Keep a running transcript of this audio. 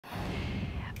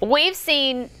We've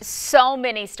seen so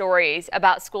many stories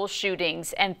about school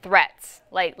shootings and threats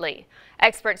lately.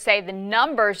 Experts say the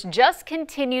numbers just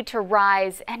continue to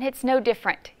rise, and it's no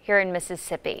different here in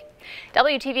Mississippi.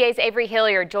 WTVA's Avery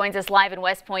Hilliard joins us live in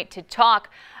West Point to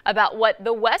talk about what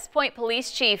the West Point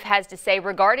police chief has to say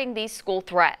regarding these school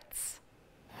threats.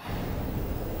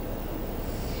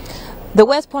 The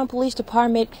West Point Police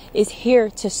Department is here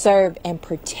to serve and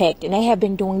protect, and they have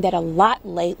been doing that a lot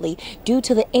lately due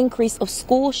to the increase of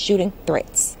school shooting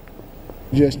threats.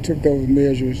 Just took those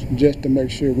measures just to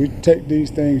make sure we take these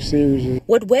things seriously.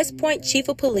 What West Point Chief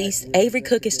of Police Avery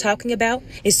Cook is talking about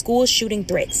is school shooting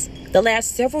threats. The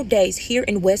last several days here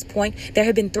in West Point, there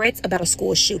have been threats about a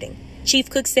school shooting. Chief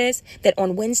Cook says that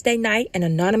on Wednesday night, an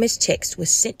anonymous text was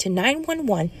sent to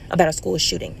 911 about a school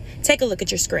shooting. Take a look at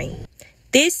your screen.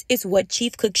 This is what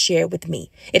Chief Cook shared with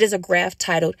me. It is a graph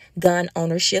titled Gun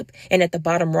Ownership, and at the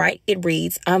bottom right, it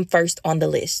reads, "I'm first on the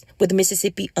list," with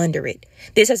Mississippi under it.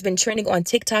 This has been trending on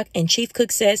TikTok, and Chief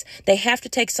Cook says they have to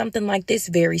take something like this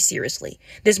very seriously.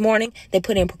 This morning, they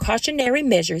put in precautionary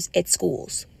measures at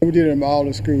schools. We did it in all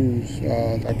the schools.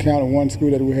 I counted one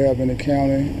school that we have in the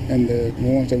county and the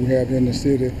ones that we have in the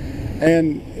city,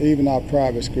 and even our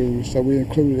private schools, so we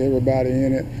included everybody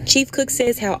in it. Chief Cook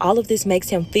says how all of this makes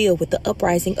him feel with the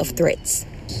uprising of threats.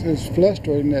 It's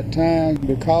frustrating at times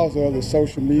because of the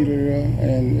social media,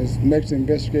 and it makes the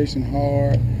investigation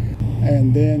hard.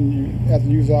 And then you have to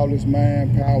use all this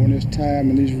manpower and this time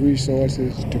and these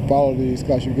resources to follow these,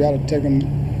 because you got to take them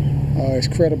as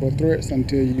credible threats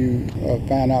until you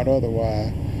find out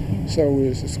otherwise. So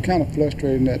it's kind of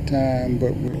frustrating at times,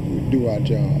 but we do our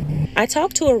job. I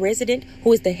talked to a resident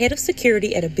who is the head of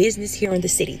security at a business here in the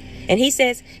city, and he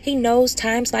says he knows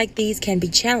times like these can be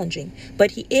challenging,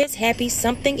 but he is happy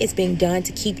something is being done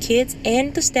to keep kids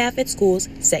and the staff at schools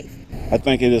safe. I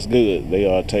think it is good. They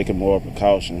are taking more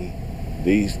precaution.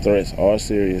 These threats are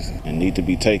serious and need to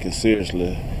be taken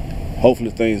seriously.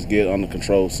 Hopefully things get under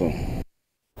control soon.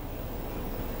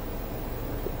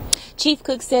 Chief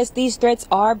Cook says these threats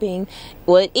are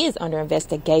it is under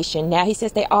investigation. Now, he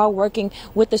says they are working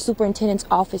with the superintendent's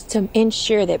office to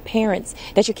ensure that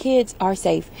that your kids are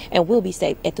safe and will be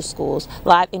safe at the schools.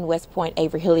 Live in West Point,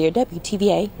 Avery Hilliard,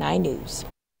 WTVA 9 News.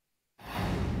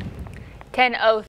 10:03.